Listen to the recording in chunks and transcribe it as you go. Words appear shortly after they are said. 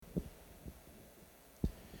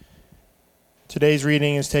Today's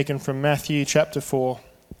reading is taken from Matthew chapter 4,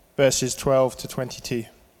 verses 12 to 22.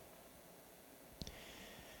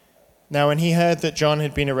 Now when he heard that John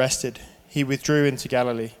had been arrested, he withdrew into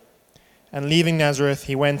Galilee. And leaving Nazareth,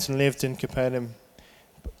 he went and lived in Capernaum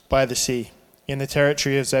by the sea, in the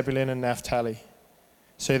territory of Zebulun and Naphtali,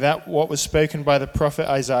 so that what was spoken by the prophet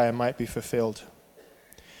Isaiah might be fulfilled.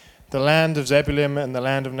 The land of Zebulun and the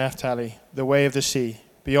land of Naphtali, the way of the sea,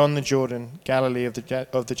 beyond the Jordan, Galilee of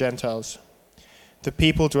the Gentiles. The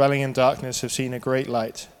people dwelling in darkness have seen a great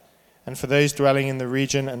light, and for those dwelling in the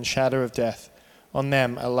region and shadow of death, on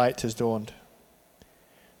them a light has dawned.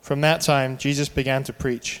 From that time Jesus began to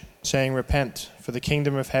preach, saying, "Repent, for the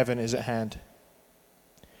kingdom of heaven is at hand."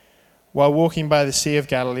 While walking by the Sea of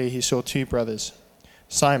Galilee, he saw two brothers,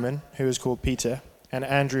 Simon, who was called Peter, and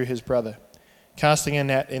Andrew his brother, casting a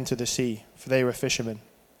net into the sea, for they were fishermen.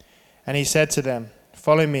 And he said to them,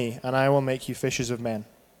 "Follow me, and I will make you fishers of men."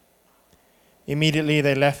 Immediately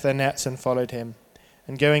they left their nets and followed him.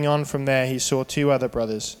 And going on from there, he saw two other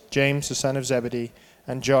brothers, James the son of Zebedee,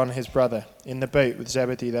 and John his brother, in the boat with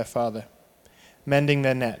Zebedee their father, mending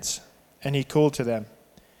their nets. And he called to them.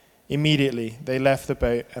 Immediately they left the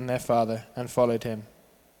boat and their father and followed him.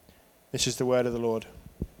 This is the word of the Lord.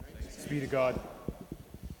 Thanks be to God.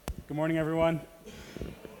 Good morning, everyone.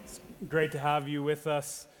 It's great to have you with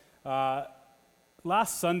us.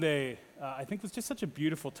 Last Sunday, I think was just such a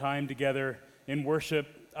beautiful time together in worship.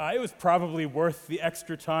 It was probably worth the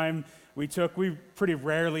extra time we took. We pretty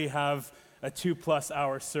rarely have a 2+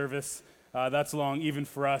 hour service. That's long even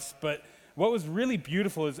for us. But what was really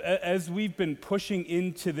beautiful is as we've been pushing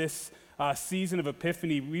into this season of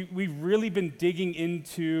Epiphany, we've really been digging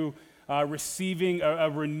into receiving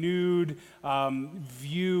a renewed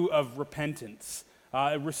view of repentance,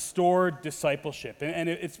 restored discipleship. And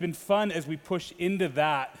it's been fun as we push into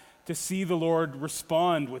that to see the Lord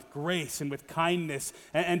respond with grace and with kindness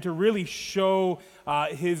and to really show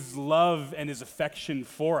his love and his affection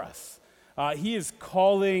for us. He is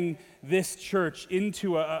calling this church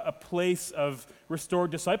into a place of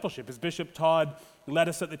restored discipleship, as Bishop Todd led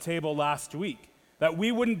us at the table last week, that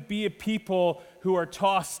we wouldn't be a people who are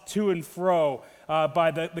tossed to and fro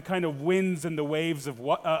by the kind of winds and the waves of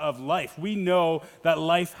life. We know that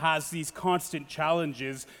life has these constant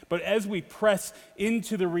challenges, but as we press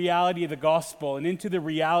into the reality of the gospel and into the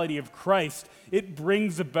reality of Christ, it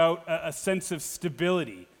brings about a sense of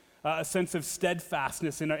stability, a sense of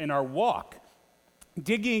steadfastness in our walk.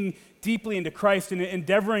 Digging deeply into Christ and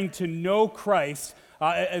endeavoring to know Christ,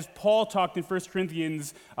 as Paul talked in 1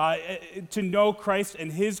 Corinthians, to know Christ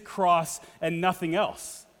and his cross and nothing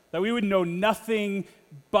else. That we would know nothing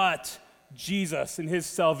but Jesus and his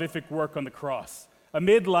salvific work on the cross.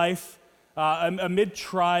 Amid life, amid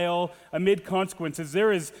trial, amid consequences,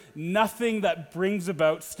 there is nothing that brings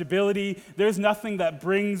about stability. There's nothing that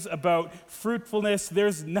brings about fruitfulness.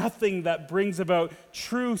 There's nothing that brings about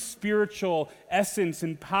true spiritual essence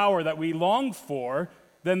and power that we long for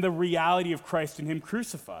than the reality of Christ and him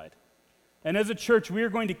crucified. And as a church, we are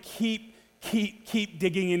going to keep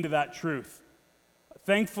digging into that truth.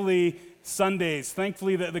 Thankfully, Sundays,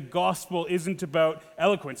 that the gospel isn't about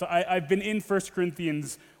eloquence. I've been in 1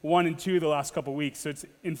 Corinthians 1 and 2 the last couple weeks, so it's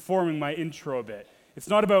informing my intro a bit. It's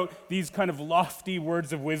not about these kind of lofty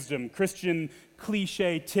words of wisdom, Christian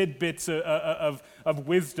cliche tidbits of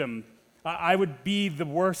wisdom. I would be the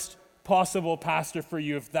worst possible pastor for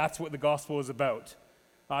you if that's what the gospel is about.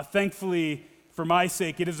 Thankfully, for my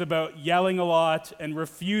sake, it is about yelling a lot and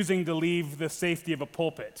refusing to leave the safety of a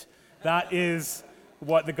pulpit. That is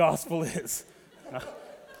what the gospel is.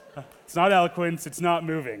 It's not eloquence, it's not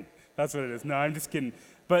moving. That's what it is. No, I'm just kidding.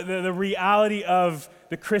 But the reality of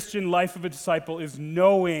the Christian life of a disciple is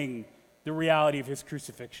knowing the reality of his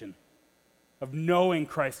crucifixion, of knowing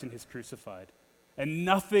Christ and his crucified. And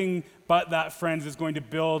nothing but that, friends, is going to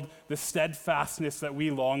build the steadfastness that we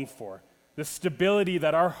long for, the stability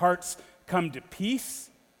that our hearts come to peace,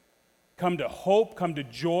 come to hope, come to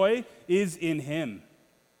joy, is in him.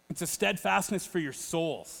 It's a steadfastness for your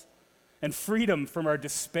souls and freedom from our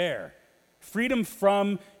despair, freedom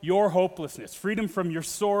from your hopelessness, freedom from your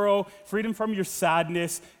sorrow, freedom from your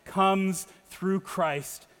sadness comes through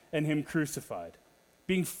Christ and him crucified,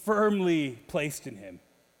 being firmly placed in him,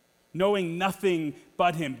 knowing nothing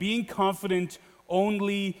but him, being confident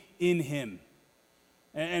only in him.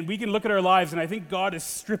 And we can look at our lives, and I think God is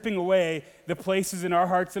stripping away the places in our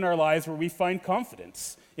hearts and our lives where we find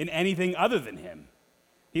confidence in anything other than him.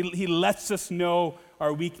 He lets us know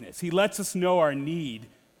our weakness. He lets us know our need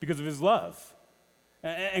because of his love.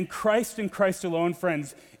 And Christ alone,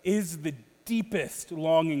 friends, is the deepest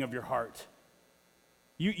longing of your heart.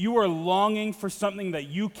 You are longing for something that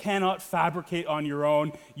you cannot fabricate on your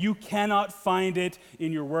own. You cannot find it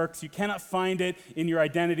in your works. You cannot find it in your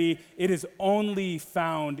identity. It is only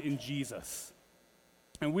found in Jesus.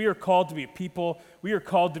 And we are called to be a people, we are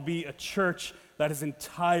called to be a church that is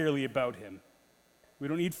entirely about him. We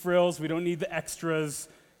don't need frills, we don't need the extras.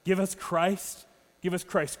 Give us Christ. Give us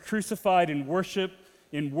Christ crucified in worship,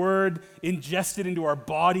 in word, ingested into our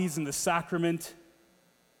bodies in the sacrament.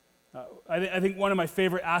 I think one of my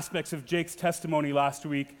favorite aspects of Jake's testimony last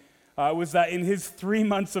week was that in his 3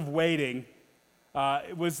 months of waiting,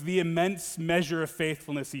 it was the immense measure of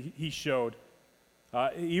faithfulness he showed.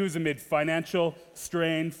 He was amid financial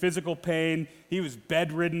strain, physical pain. He was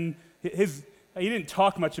bedridden. He didn't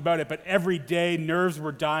talk much about it, but every day nerves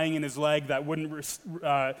were dying in his leg that wouldn't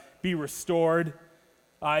be restored.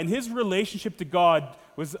 And his relationship to God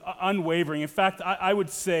was unwavering. In fact, I would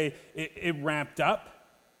say it ramped up.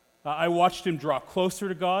 I watched him draw closer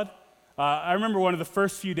to God. I remember one of the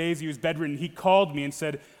first few days he was bedridden, he called me and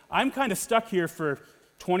said, I'm kind of stuck here for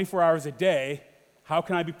 24 hours a day. How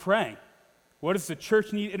can I be praying? What does the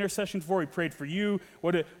church need intercession for? We prayed for you.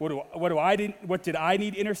 What did I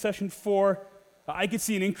need intercession for? I could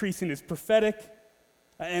see an increase in his prophetic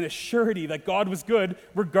and a surety that God was good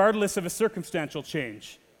regardless of a circumstantial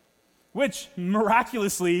change, which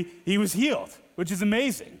miraculously he was healed, which is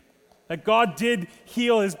amazing. That God did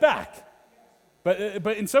heal his back. But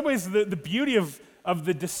in some ways, the beauty of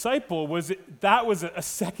the disciple was that was a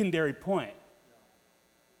secondary point.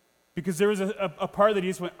 Because there was a part that he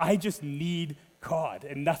just went, I just need God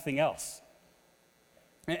and nothing else.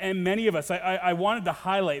 And many of us, I wanted to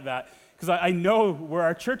highlight that because I know where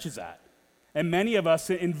our church is at. And many of us,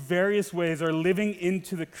 in various ways, are living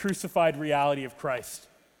into the crucified reality of Christ.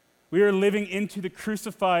 We are living into the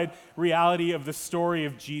crucified reality of the story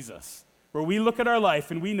of Jesus, where we look at our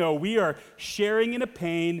life and we know we are sharing in a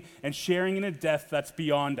pain and sharing in a death that's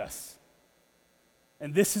beyond us.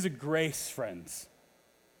 And this is a grace, friends,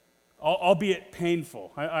 albeit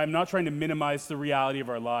painful. I'm not trying to minimize the reality of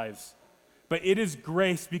our lives, but it is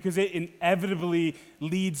grace because it inevitably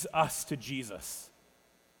leads us to Jesus.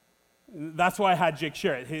 That's why I had Jake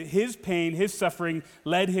share it. His pain, his suffering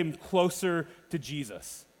led him closer to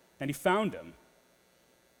Jesus. And he found him.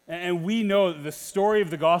 And we know that the story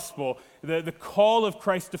of the gospel, the call of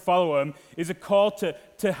Christ to follow him, is a call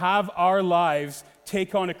to have our lives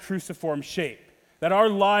take on a cruciform shape. That our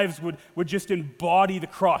lives would just embody the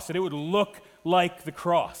cross, that it would look like the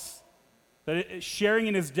cross. That sharing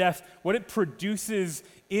in his death, what it produces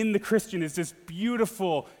in the Christian is this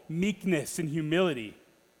beautiful meekness and humility.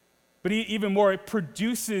 But even more, it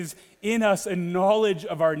produces in us a knowledge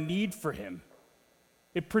of our need for him.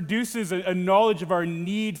 It produces a knowledge of our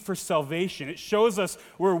need for salvation. It shows us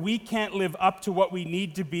where we can't live up to what we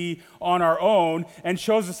need to be on our own and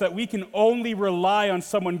shows us that we can only rely on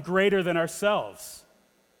someone greater than ourselves.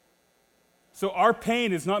 So our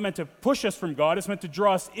pain is not meant to push us from God, it's meant to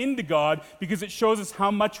draw us into God because it shows us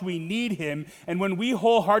how much we need him. And when we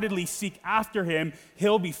wholeheartedly seek after him,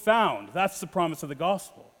 he'll be found. That's the promise of the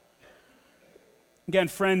gospel. Again,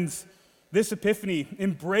 friends, this Epiphany,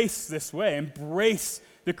 embrace this way. Embrace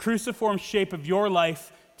the cruciform shape of your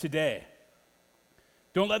life today.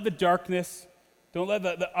 Don't let the darkness, don't let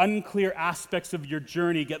the unclear aspects of your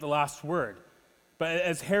journey get the last word. But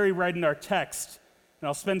as Harry read in our text, and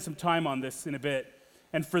I'll spend some time on this in a bit,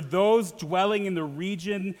 and for those dwelling in the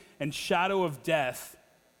region and shadow of death,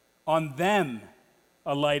 on them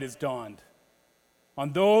a light has dawned.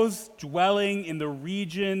 On those dwelling in the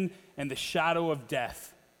region and the shadow of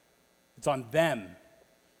death, it's on them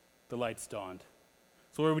the light's dawned.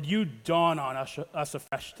 So Lord, would you dawn on us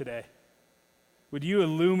afresh today? Would you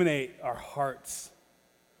illuminate our hearts?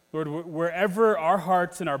 Lord, wherever our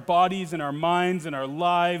hearts and our bodies and our minds and our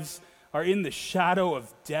lives are in the shadow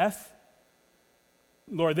of death,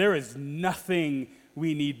 Lord, there is nothing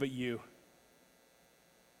we need but you.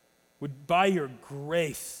 Would by your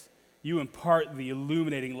grace you impart the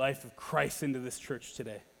illuminating life of Christ into this church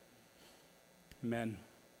today. Amen.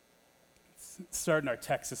 Starting our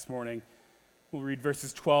text this morning, we'll read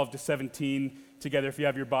verses 12 to 17 together. If you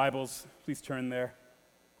have your Bibles, please turn there.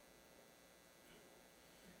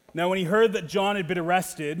 Now, when he heard that John had been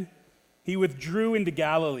arrested, he withdrew into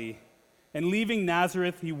Galilee. And leaving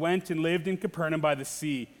Nazareth, he went and lived in Capernaum by the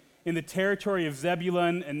sea, in the territory of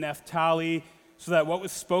Zebulun and Naphtali, so that what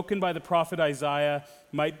was spoken by the prophet Isaiah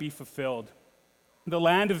might be fulfilled. The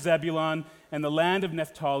land of Zebulun and the land of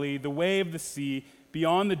Naphtali, the way of the sea,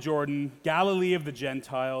 beyond the Jordan, Galilee of the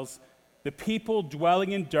Gentiles, the people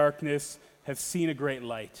dwelling in darkness have seen a great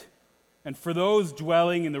light. And for those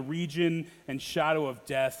dwelling in the region and shadow of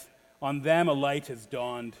death, on them a light has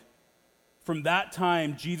dawned. From that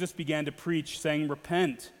time, Jesus began to preach, saying,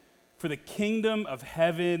 "Repent, for the kingdom of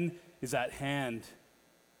heaven is at hand."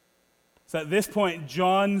 So at this point,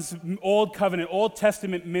 John's Old Covenant, Old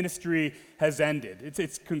Testament ministry has ended.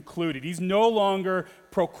 It's concluded. He's no longer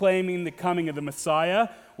proclaiming the coming of the Messiah.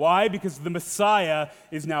 Why? Because the Messiah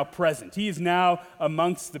is now present. He is now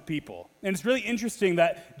amongst the people. And it's really interesting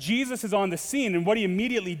that Jesus is on the scene, and what he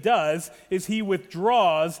immediately does is he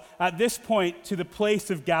withdraws at this point to the place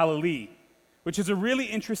of Galilee, which is a really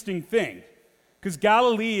interesting thing. Because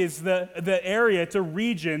Galilee is the area, it's a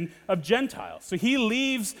region of Gentiles. So he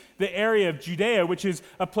leaves the area of Judea, which is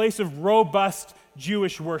a place of robust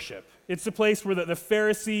Jewish worship. It's the place where the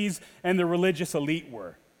Pharisees and the religious elite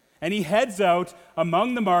were. And he heads out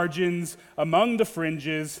among the margins, among the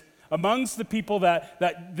fringes, amongst the people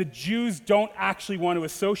that the Jews don't actually want to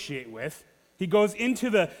associate with. He goes into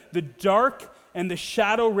the dark and the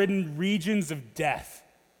shadow-ridden regions of death.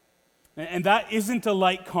 And that isn't a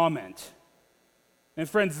light comment. And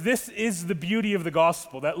friends, this is the beauty of the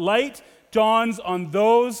gospel, that light dawns on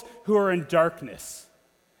those who are in darkness.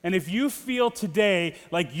 And if you feel today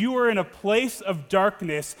like you are in a place of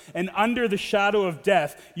darkness and under the shadow of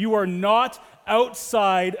death, you are not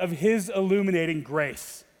outside of his illuminating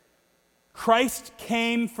grace. Christ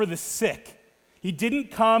came for the sick. He didn't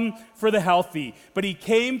come for the healthy, but he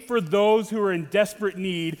came for those who are in desperate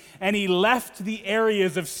need, and he left the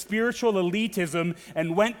areas of spiritual elitism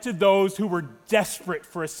and went to those who were desperate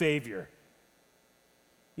for a Savior.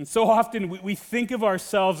 And so often we think of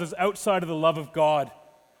ourselves as outside of the love of God,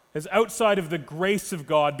 as outside of the grace of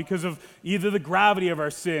God because of either the gravity of our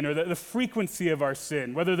sin or the frequency of our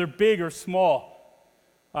sin, whether they're big or small.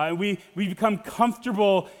 We become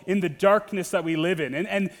comfortable in the darkness that we live in.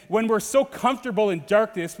 And when we're so comfortable in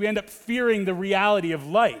darkness, we end up fearing the reality of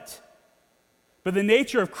light. But the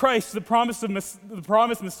nature of Christ, the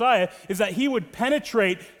promised Messiah, is that he would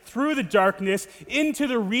penetrate through the darkness into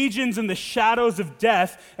the regions and the shadows of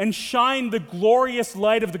death and shine the glorious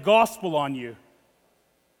light of the gospel on you.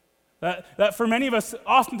 That for many of us,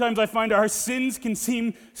 oftentimes I find our sins can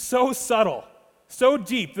seem so subtle, so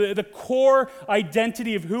deep, the core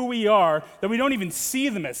identity of who we are, that we don't even see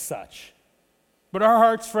them as such. But our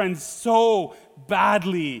hearts, friends, so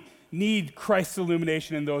badly need Christ's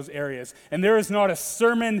illumination in those areas. And there is not a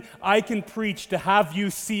sermon I can preach to have you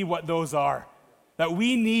see what those are. That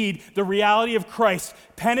we need the reality of Christ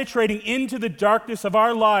penetrating into the darkness of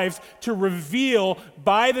our lives to reveal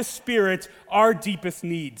by the Spirit our deepest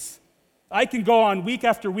needs. I can go on week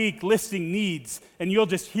after week listing needs, and you'll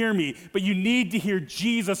just hear me, but you need to hear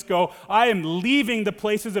Jesus go, I am leaving the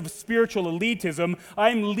places of spiritual elitism.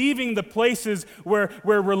 I am leaving the places where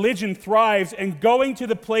religion thrives and going to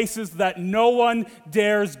the places that no one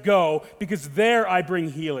dares go, because there I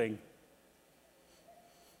bring healing.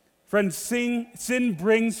 Friends, sin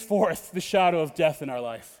brings forth the shadow of death in our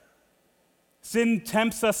life. Sin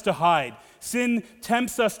tempts us to hide. Sin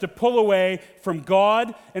tempts us to pull away from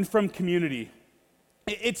God and from community.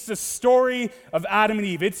 It's the story of Adam and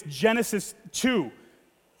Eve. It's Genesis 2,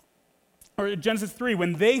 or Genesis 3.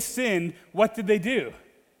 When they sinned, what did they do?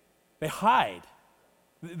 They hide.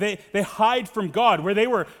 They hide from God, where they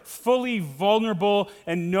were fully vulnerable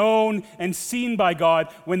and known and seen by God.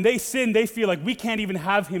 When they sin, they feel like we can't even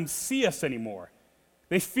have him see us anymore.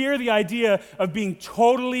 They fear the idea of being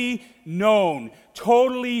totally known,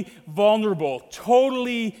 totally vulnerable,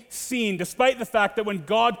 totally seen, despite the fact that when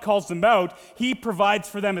God calls them out, he provides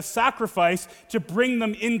for them a sacrifice to bring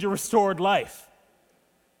them into restored life.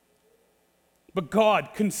 But God,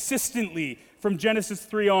 consistently, from Genesis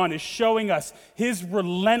 3 on, is showing us his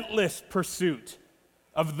relentless pursuit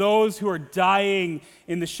of those who are dying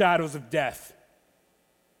in the shadows of death.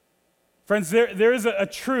 Friends, there is a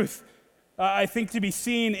truth I think to be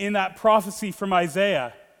seen in that prophecy from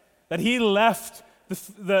Isaiah, that he left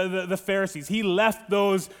the Pharisees. He left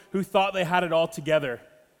those who thought they had it all together.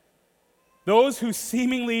 Those who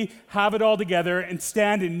seemingly have it all together and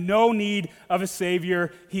stand in no need of a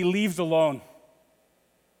Savior, he leaves alone.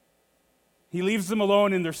 He leaves them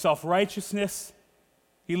alone in their self-righteousness.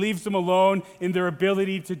 He leaves them alone in their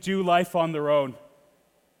ability to do life on their own.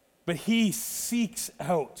 But he seeks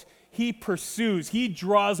out, he pursues, he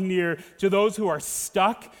draws near to those who are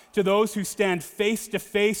stuck, to those who stand face to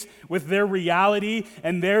face with their reality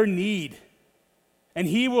and their need. And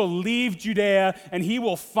he will leave Judea and he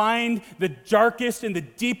will find the darkest and the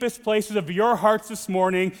deepest places of your hearts this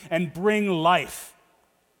morning and bring life.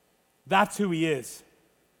 That's who he is.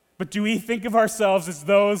 But do we think of ourselves as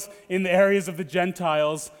those in the areas of the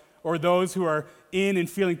Gentiles or those who are in and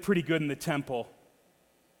feeling pretty good in the temple?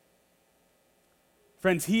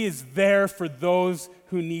 Friends, he is there for those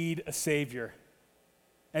who need a Savior.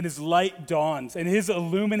 And his light dawns, and his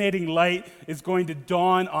illuminating light is going to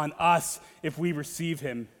dawn on us if we receive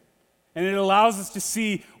him. And it allows us to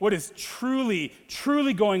see what is truly,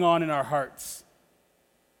 truly going on in our hearts.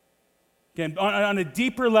 Again, on a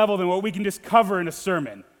deeper level than what we can just cover in a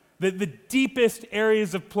sermon. The deepest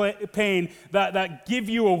areas of pain that give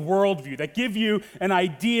you a worldview, that give you an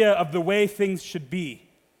idea of the way things should be.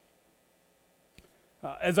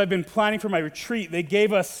 As I've been planning for my retreat, they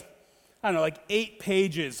gave us, 8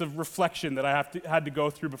 pages of reflection that I had to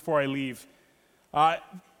go through before I leave.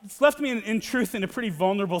 It's left me, in truth, in a pretty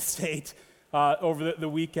vulnerable state over the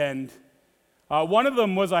weekend. One of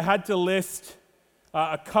them was I had to list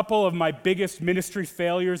a couple of my biggest ministry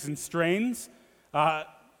failures and strains.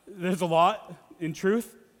 There's a lot, in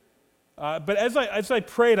truth. But as I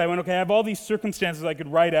prayed, I went, okay, I have all these circumstances I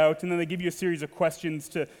could write out, and then they give you a series of questions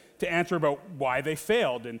to answer about why they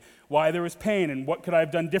failed, and why there was pain, and what could I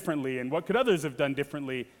have done differently, and what could others have done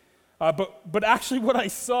differently. But actually what I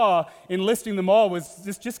saw in listing them all was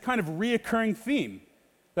this just kind of reoccurring theme.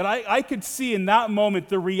 That I could see in that moment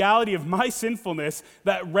the reality of my sinfulness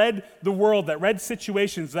that read the world, that read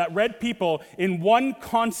situations, that read people in one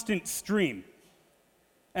constant stream.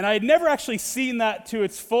 And I had never actually seen that to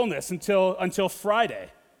its fullness until Friday.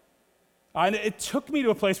 And it took me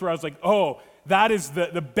to a place where I was like, oh, that is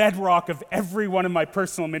the bedrock of every one of my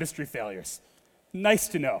personal ministry failures. Nice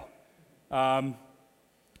to know.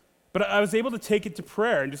 But I was able to take it to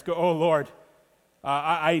prayer and just go, oh, Lord,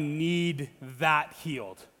 I need that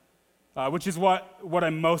healed. Which is what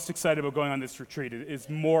I'm most excited about going on this retreat, is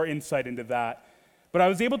more insight into that. But I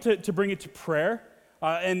was able to bring it to prayer.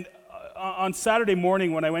 And on Saturday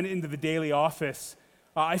morning when I went into the daily office,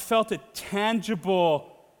 I felt a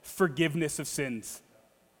tangible forgiveness of sins.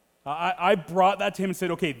 I brought that to him and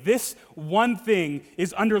said, okay, this one thing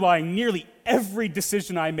is underlying nearly every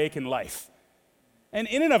decision I make in life. And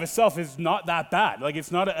in and of itself is not that bad. Like,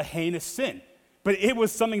 it's not a heinous sin. But it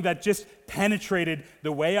was something that just penetrated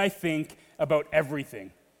the way I think about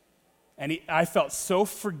everything. And I felt so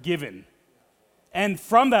forgiven. And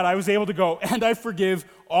from that, I was able to go, and I forgive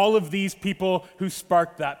all of these people who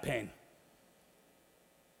sparked that pain.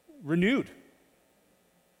 Renewed.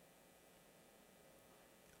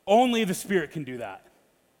 Only the Spirit can do that.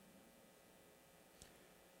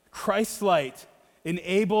 Christ's light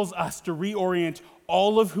enables us to reorient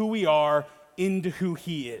all of who we are into who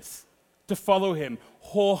he is, to follow him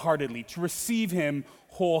wholeheartedly, to receive him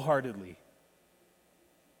wholeheartedly.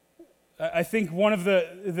 I think one of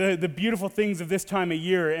the beautiful things of this time of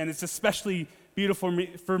year, and it's especially beautiful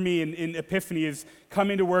for me in Epiphany, is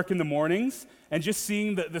coming to work in the mornings and just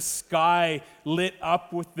seeing the sky lit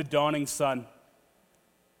up with the dawning sun.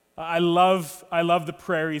 I love the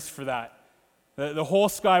prairies for that. The whole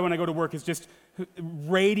sky when I go to work is just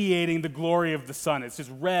radiating the glory of the sun. It's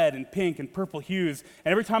just red and pink and purple hues.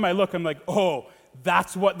 And every time I look, I'm like, oh,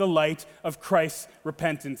 that's what the light of Christ's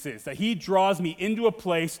repentance is. That he draws me into a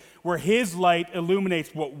place where his light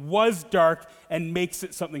illuminates what was dark and makes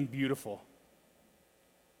it something beautiful.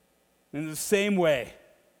 In the same way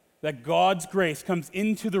that God's grace comes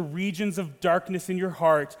into the regions of darkness in your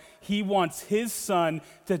heart, he wants his Son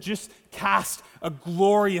to just cast a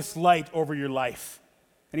glorious light over your life.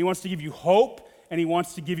 And he wants to give you hope, and he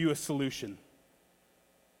wants to give you a solution.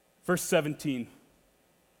 Verse 17.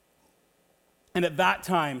 And at that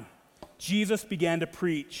time, Jesus began to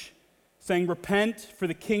preach, saying, "Repent, for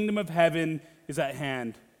the kingdom of heaven is at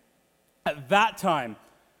hand." At that time.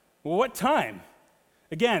 Well, what time?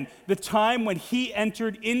 Again, the time when he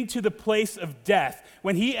entered into the place of death,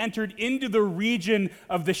 when he entered into the region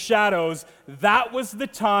of the shadows, that was the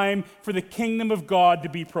time for the kingdom of God to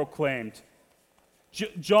be proclaimed.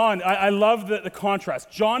 John, I love the contrast.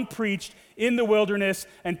 John preached in the wilderness,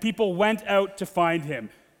 and people went out to find him.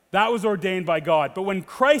 That was ordained by God. But when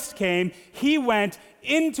Christ came, he went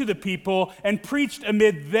into the people and preached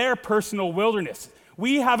amid their personal wilderness.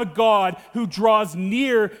 We have a God who draws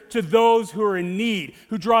near to those who are in need,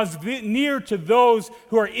 who draws near to those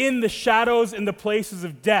who are in the shadows and the places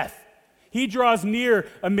of death. He draws near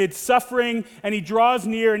amid suffering, and he draws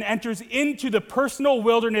near and enters into the personal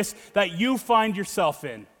wilderness that you find yourself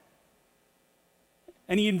in.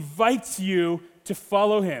 And he invites you to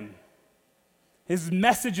follow him. His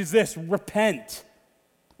message is this: repent.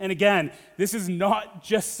 And again, this is not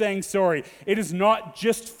just saying sorry. It is not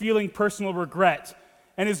just feeling personal regret.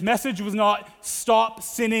 And his message was not stop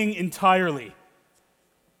sinning entirely.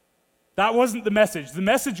 That wasn't the message. The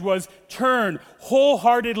message was turn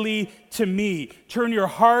wholeheartedly to me. Turn your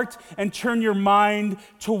heart and turn your mind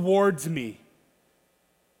towards me.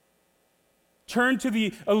 Turn to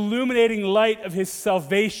the illuminating light of his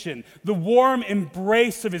salvation, the warm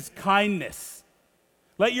embrace of his kindness.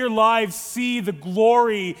 Let your lives see the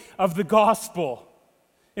glory of the gospel.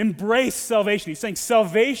 Embrace salvation. He's saying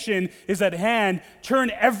salvation is at hand. Turn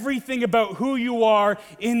everything about who you are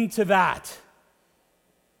into that.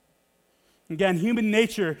 Again, human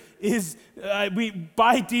nature is, we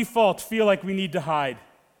by default feel like we need to hide.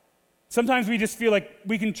 Sometimes we just feel like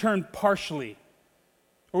we can turn partially,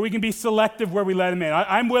 or we can be selective where we let him in.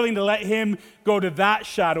 I'm willing to let him go to that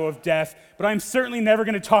shadow of death, but I'm certainly never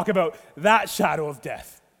going to talk about that shadow of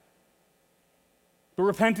death. But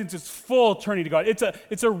repentance is full turning to God.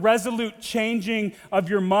 It's a resolute changing of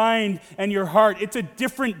your mind and your heart. It's a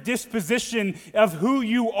different disposition of who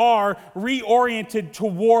you are, reoriented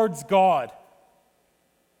towards God.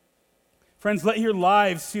 Friends, let your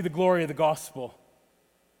lives see the glory of the gospel.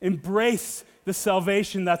 Embrace the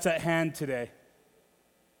salvation that's at hand today.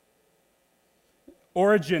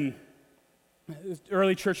 Origen,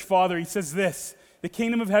 early church father, he says this: the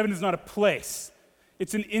kingdom of heaven is not a place,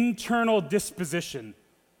 it's an internal disposition.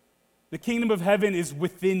 The kingdom of heaven is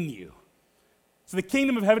within you. So the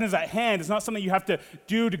kingdom of heaven is at hand. It's not something you have to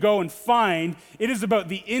do to go and find. It is about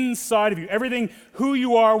the inside of you. Everything, who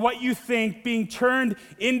you are, what you think, being turned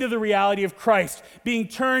into the reality of Christ, being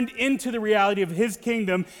turned into the reality of his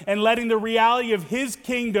kingdom, and letting the reality of his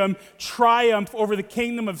kingdom triumph over the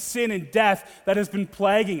kingdom of sin and death that has been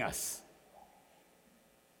plaguing us.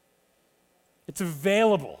 It's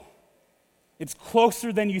available. It's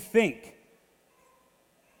closer than you think.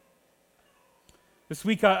 This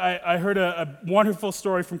week I heard a wonderful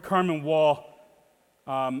story from Carmen Wall,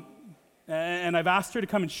 and I've asked her to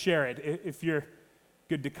come and share it, if you're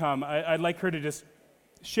good to come. I'd like her to just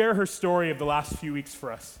share her story of the last few weeks for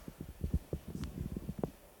us.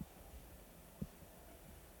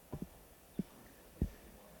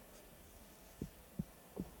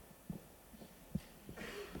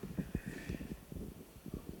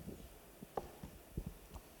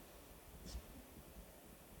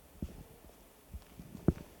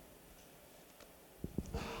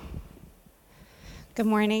 Good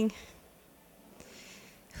morning.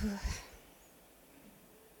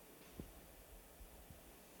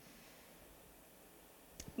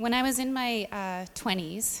 When I was in my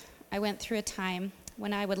 20s, I went through a time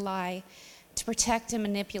when I would lie to protect and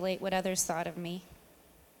manipulate what others thought of me.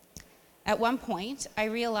 At one point, I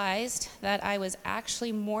realized that I was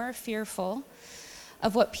actually more fearful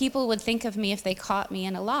of what people would think of me if they caught me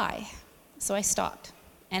in a lie. So I stopped,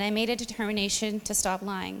 and I made a determination to stop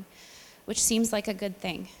lying, which seems like a good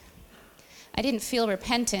thing. I didn't feel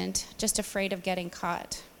repentant, just afraid of getting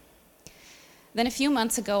caught. Then a few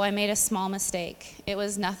months ago, I made a small mistake. It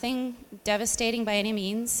was nothing devastating by any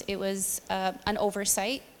means. It was an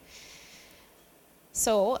oversight.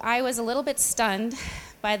 So I was a little bit stunned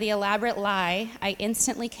by the elaborate lie I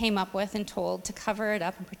instantly came up with and told to cover it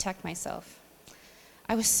up and protect myself.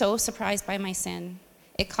 I was so surprised by my sin.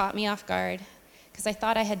 It caught me off guard because I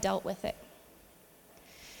thought I had dealt with it.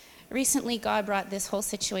 Recently, God brought this whole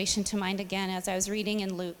situation to mind again as I was reading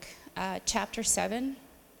in Luke chapter 7,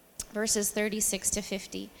 verses 36 to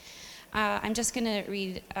 50. I'm just going to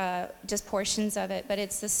read just portions of it, but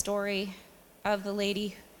it's the story of the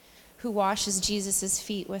lady who washes Jesus'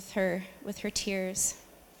 feet with her tears.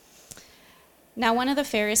 Now, one of the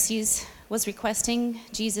Pharisees was requesting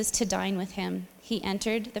Jesus to dine with him. He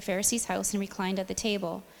entered the Pharisee's house and reclined at the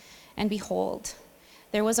table. And behold,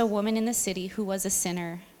 there was a woman in the city who was a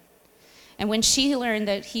sinner. And when she learned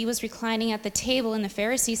that he was reclining at the table in the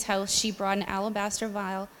Pharisee's house, she brought an alabaster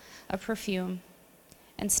vial of perfume.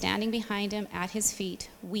 And standing behind him at his feet,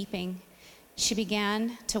 weeping, she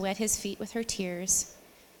began to wet his feet with her tears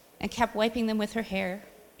and kept wiping them with her hair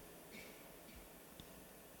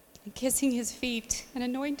and kissing his feet and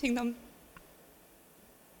anointing them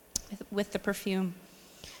with the perfume.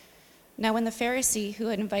 Now, when the Pharisee who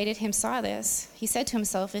had invited him saw this, he said to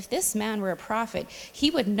himself, if this man were a prophet, he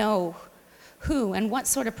would know who and what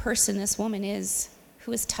sort of person this woman is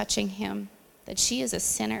who is touching him, that she is a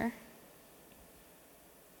sinner.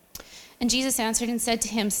 And Jesus answered and said to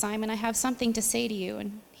him, Simon, I have something to say to you.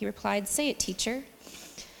 And he replied, say it, teacher.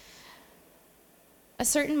 A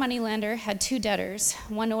certain moneylender had 2 debtors.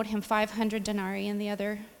 One owed him 500 denarii and the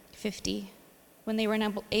other 50. When they were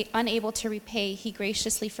unable to repay, he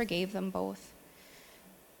graciously forgave them both.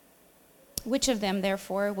 Which of them,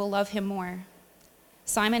 therefore, will love him more?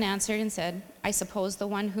 Simon answered and said, I suppose the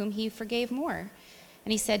one whom he forgave more.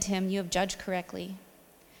 And he said to him, you have judged correctly.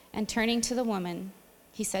 And turning to the woman,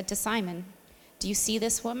 he said to Simon, do you see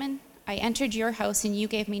this woman? I entered your house and you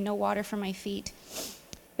gave me no water for my feet.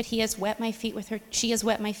 but she has wet my feet with her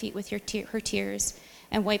tears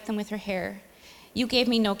and wiped them with her hair. You gave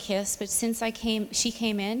me no kiss, but since she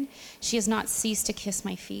came in, she has not ceased to kiss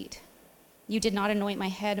my feet. You did not anoint my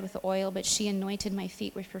head with oil, but she anointed my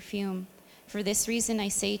feet with perfume. For this reason I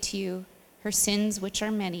say to you, her sins, which are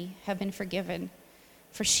many, have been forgiven,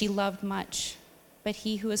 for she loved much. But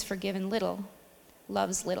he who is forgiven little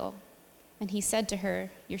loves little. And he said to her,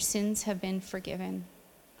 your sins have been forgiven.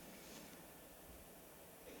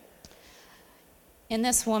 In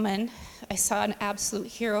this woman, I saw an absolute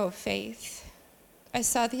hero of faith. I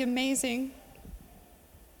saw the amazing,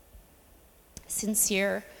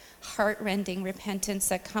 sincere, heart-rending repentance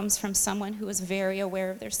that comes from someone who is very aware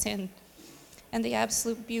of their sin, and the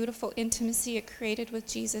absolute beautiful intimacy it created with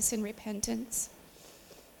Jesus in repentance.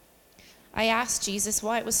 I asked Jesus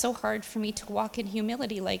why it was so hard for me to walk in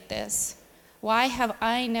humility like this. Why have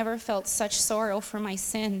I never felt such sorrow for my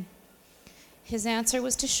sin? His answer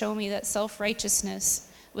was to show me that self-righteousness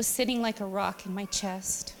was sitting like a rock in my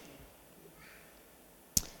chest.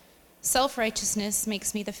 Self-righteousness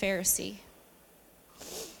makes me the Pharisee.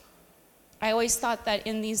 I always thought that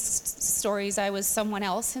in these stories I was someone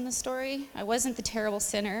else in the story. I wasn't the terrible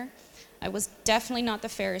sinner. I was definitely not the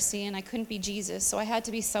Pharisee, and I couldn't be Jesus, so I had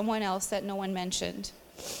to be someone else that no one mentioned.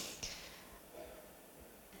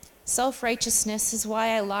 Self-righteousness is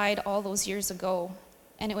why I lied all those years ago,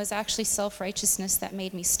 and it was actually self-righteousness that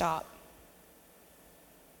made me stop.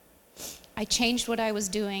 I changed what I was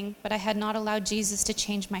doing, but I had not allowed Jesus to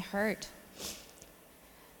change my heart.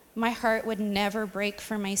 My heart would never break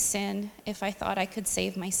for my sin if I thought I could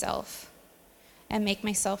save myself and make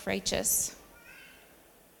myself righteous.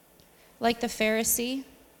 Like the Pharisee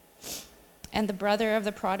and the brother of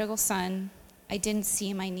the prodigal son, I didn't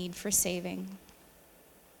see my need for saving.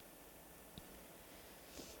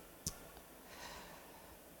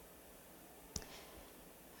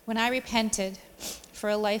 When I repented for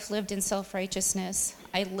a life lived in self-righteousness,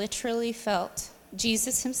 I literally felt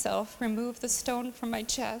Jesus himself remove the stone from my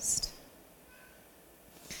chest.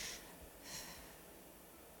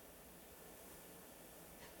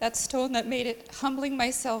 That stone that made it humbling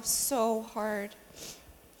myself so hard.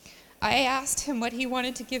 I asked him what he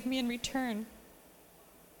wanted to give me in return.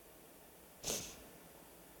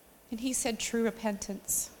 And he said true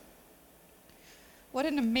repentance. What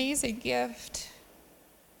an amazing gift.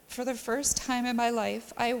 For the first time in my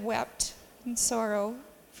life, I wept in sorrow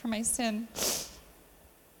for my sin.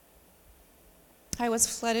 I was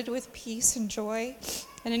flooded with peace and joy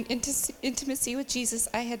and an intimacy with Jesus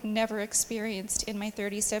I had never experienced in my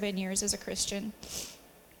 37 years as a Christian.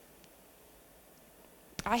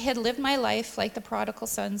 I had lived my life like the prodigal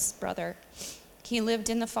son's brother. He lived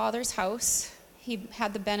in the father's house. He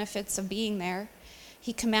had the benefits of being there.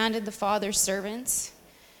 He commanded the father's servants,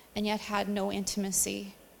 and yet had no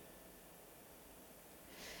intimacy.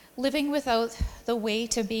 Living without the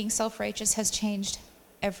weight of being self-righteous has changed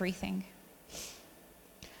everything.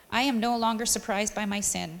 I am no longer surprised by my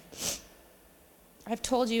sin. I've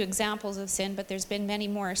told you examples of sin, but there's been many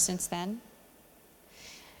more since then.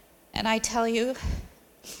 And I tell you,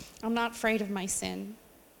 I'm not afraid of my sin.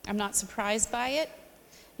 I'm not surprised by it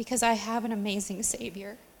because I have an amazing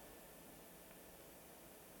Savior.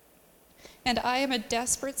 And I am a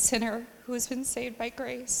desperate sinner who has been saved by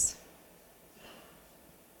grace.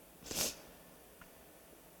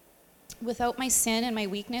 Without my sin and my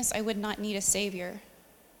weakness, I would not need a Savior.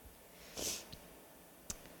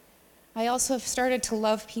 I also have started to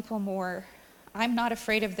love people more. I'm not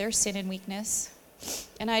afraid of their sin and weakness,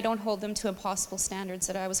 and I don't hold them to impossible standards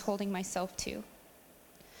that I was holding myself to.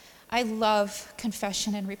 I love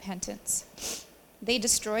confession and repentance. They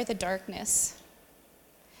destroy the darkness.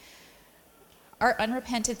 Our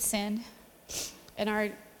unrepented sin and our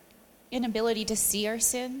inability to see our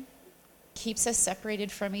sin keeps us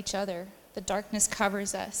separated from each other. The darkness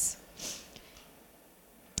covers us.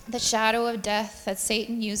 The shadow of death that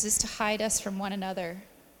Satan uses to hide us from one another.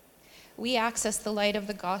 We access the light of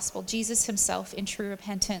the gospel, Jesus himself, in true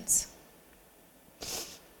repentance.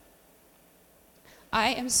 I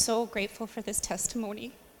am so grateful for this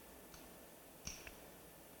testimony.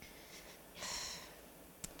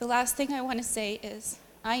 The last thing I want to say is,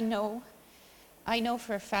 I know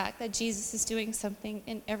for a fact that Jesus is doing something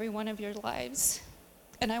in every one of your lives,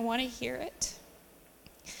 and I want to hear it.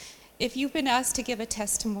 If you've been asked to give a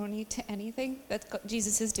testimony to anything that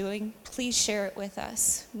Jesus is doing, please share it with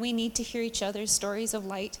us. We need to hear each other's stories of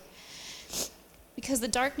light, because the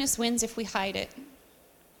darkness wins if we hide it.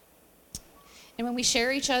 And when we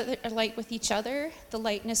share each other light with each other, the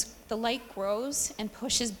light grows and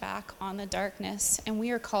pushes back on the darkness, and we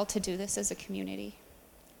are called to do this as a community.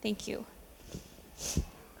 Thank you.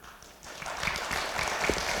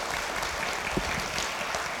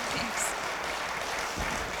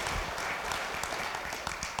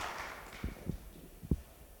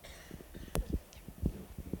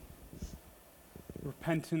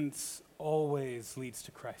 repentance always leads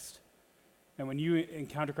to Christ. And when you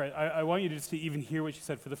encounter Christ, I want you to just to even hear what she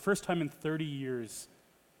said. For the first time in 30 years,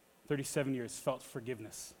 37 years, felt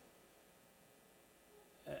forgiveness.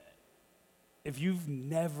 If you've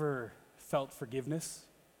never felt forgiveness,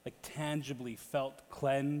 like tangibly felt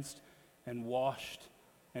cleansed and washed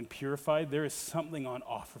and purified, there is something on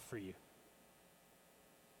offer for you.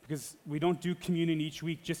 Because we don't do communion each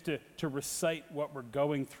week just to recite what we're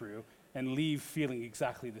going through and leave feeling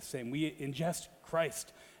exactly the same. We ingest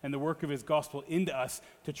Christ and the work of his gospel into us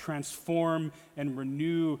to transform and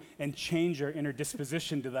renew and change our inner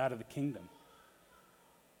disposition to that of the kingdom.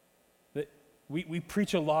 We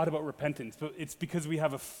preach a lot about repentance, but it's because we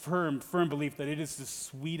have a firm belief that it is the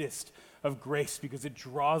sweetest of grace, because it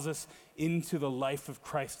draws us into the life of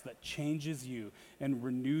Christ that changes you and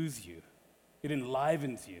renews you. It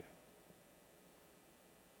enlivens you.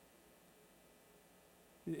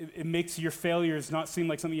 It makes your failures not seem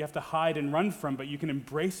like something you have to hide and run from, but you can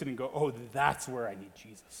embrace it and go, oh, that's where I need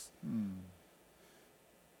Jesus.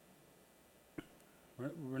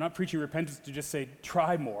 We're not preaching repentance to just say,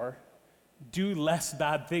 try more, do less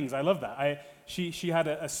bad things. I love that. She had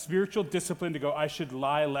a spiritual discipline to go, I should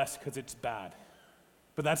lie less because it's bad.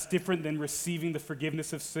 But that's different than receiving the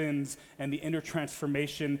forgiveness of sins and the inner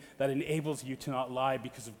transformation that enables you to not lie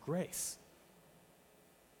because of grace.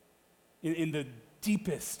 In the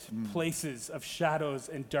deepest places of shadows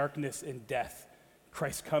and darkness and death,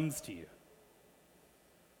 Christ comes to you.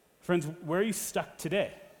 Friends, where are you stuck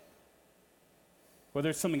today?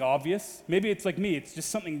 Whether it's something obvious, maybe it's like me, it's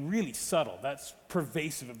just something really subtle that's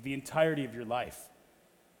pervasive of the entirety of your life.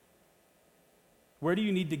 Where do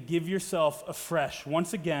you need to give yourself afresh,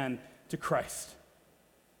 once again, to Christ?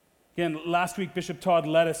 Again, last week, Bishop Todd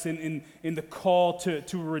led us in the call to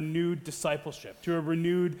a renewed discipleship, to a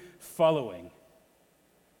renewed following.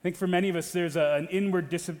 I think for many of us, there's an inward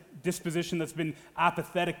disposition that's been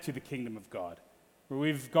apathetic to the kingdom of God, where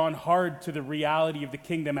we've gone hard to the reality of the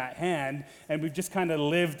kingdom at hand, and we've just kind of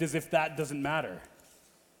lived as if that doesn't matter.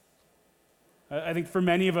 I think for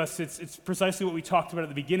many of us, it's precisely what we talked about at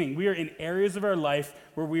the beginning. We are in areas of our life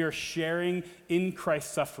where we are sharing in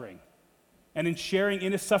Christ's suffering. And in sharing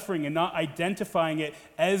in his suffering and not identifying it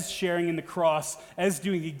as sharing in the cross, as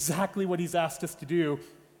doing exactly what he's asked us to do,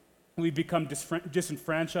 we've become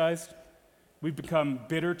disenfranchised. We've become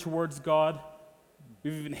bitter towards God.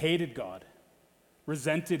 We've even hated God,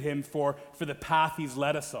 resented him for the path he's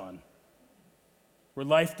led us on, where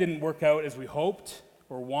life didn't work out as we hoped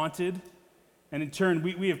or wanted. And in turn,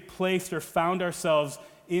 we have placed or found ourselves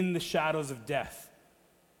in the shadows of death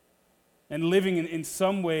and living in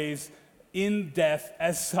some ways in death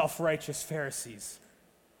as self-righteous Pharisees.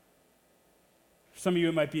 For some of you,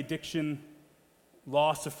 it might be addiction,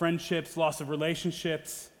 loss of friendships, loss of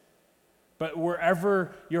relationships. But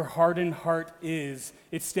wherever your hardened heart is,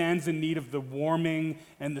 it stands in need of the warming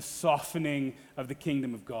and the softening of the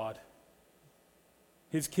kingdom of God.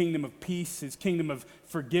 His kingdom of peace, his kingdom of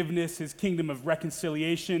forgiveness, his kingdom of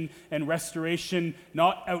reconciliation and restoration,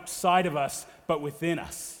 not outside of us, but within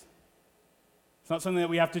us. It's not something that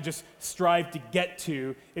we have to just strive to get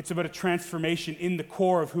to. It's about a transformation in the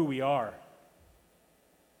core of who we are.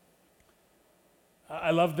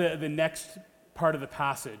 I love the next part of the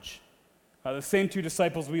passage. The same two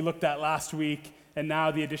disciples we looked at last week, and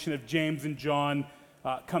now the addition of James and John,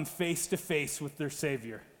 come face to face with their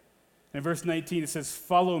Savior. In verse 19, it says,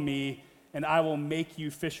 "Follow me, and I will make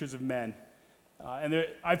you fishers of men."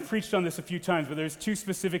 I've preached on this a few times, but there's two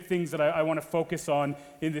specific things that I want to focus on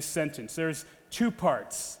in this sentence. There's two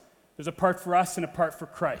parts. There's a part for us and a part for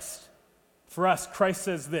Christ. For us, Christ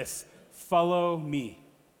says this, "Follow me."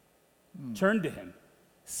 Turn to him.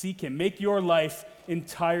 Seek him. Make your life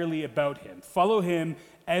entirely about him. Follow him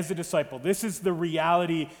as a disciple. This is the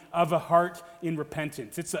reality of a heart in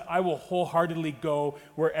repentance. It's I will wholeheartedly go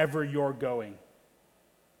wherever you're going.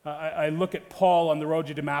 I look at Paul on the road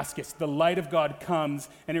to Damascus. The light of God comes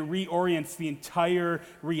and it reorients the entire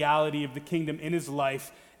reality of the kingdom in his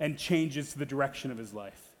life and changes the direction of his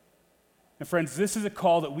life. And friends, this is a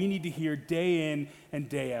call that we need to hear day in and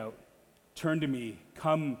day out. Turn to me.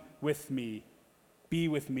 Come with me. Be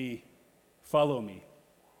with me. Follow me.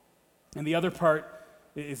 And the other part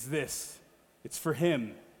is this. It's for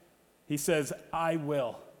him. He says, I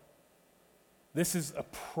will. This is a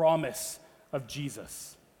promise of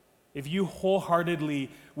Jesus. If you wholeheartedly,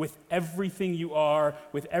 with everything you are,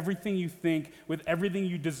 with everything you think, with everything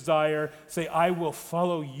you desire, say, I will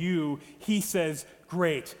follow you, he says,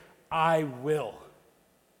 great, I will.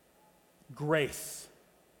 Grace.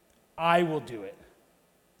 I will do it.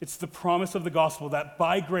 It's the promise of the gospel that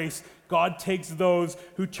by grace, God takes those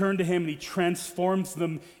who turn to him and he transforms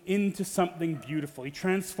them into something beautiful. He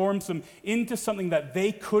transforms them into something that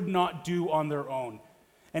they could not do on their own.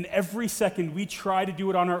 And every second we try to do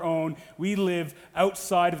it on our own, we live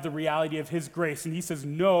outside of the reality of his grace. And he says,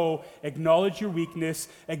 no, acknowledge your weakness,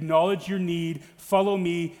 acknowledge your need, follow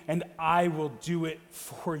me, and I will do it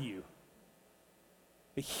for you.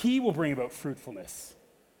 That he will bring about fruitfulness,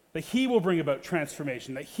 that he will bring about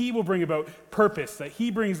transformation, that he will bring about purpose, that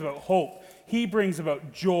he brings about hope, he brings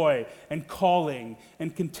about joy and calling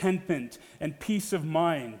and contentment and peace of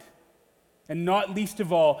mind. And not least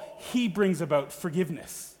of all, he brings about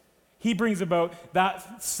forgiveness. He brings about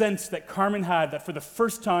that sense that Carmen had, that for the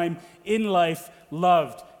first time in life,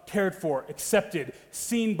 loved, cared for, accepted,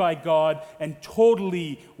 seen by God, and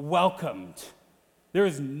totally welcomed. There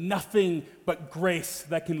is nothing but grace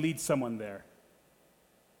that can lead someone there.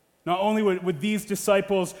 Not only would these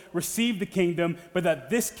disciples receive the kingdom, but that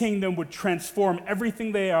this kingdom would transform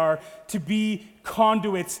everything they are to be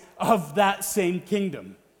conduits of that same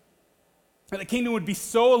kingdom. That the kingdom would be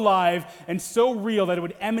so alive and so real that it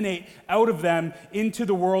would emanate out of them into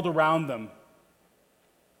the world around them.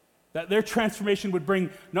 That their transformation would bring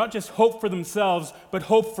not just hope for themselves, but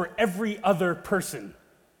hope for every other person.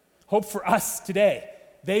 Hope for us today.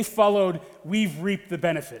 They followed, we've reaped the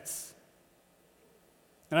benefits.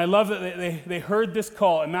 And I love that they heard this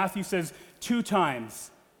call, and Matthew says 2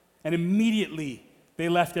 times, and immediately they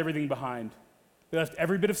left everything behind. They left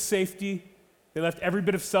every bit of safety. They left every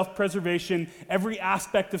bit of self-preservation, every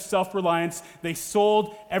aspect of self-reliance. They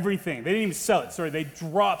sold everything. They didn't even sell it. They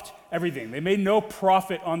dropped everything. They made no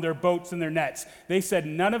profit on their boats and their nets. They said,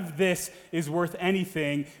 none of this is worth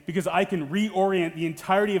anything because I can reorient the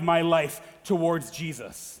entirety of my life towards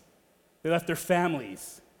Jesus. They left their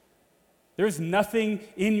families. There's nothing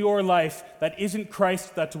in your life that isn't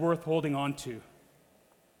Christ that's worth holding on to.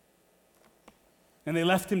 And they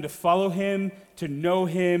left him to follow him, to know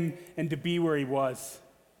him, and to be where he was.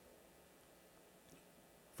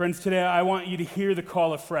 Friends, today I want you to hear the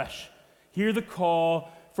call afresh. Hear the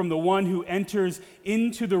call from the one who enters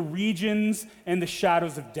into the regions and the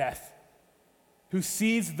shadows of death, who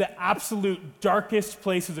sees the absolute darkest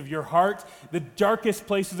places of your heart, the darkest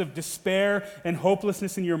places of despair and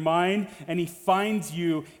hopelessness in your mind, and he finds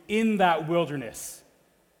you in that wilderness.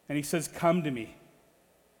 And he says, come to me.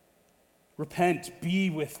 Repent, be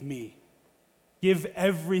with me. Give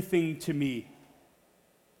everything to me.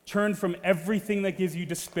 Turn from everything that gives you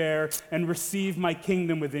despair and receive my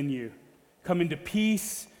kingdom within you. Come into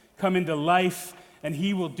peace, come into life, and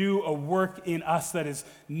he will do a work in us that is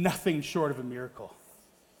nothing short of a miracle.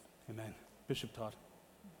 Amen. Bishop Todd.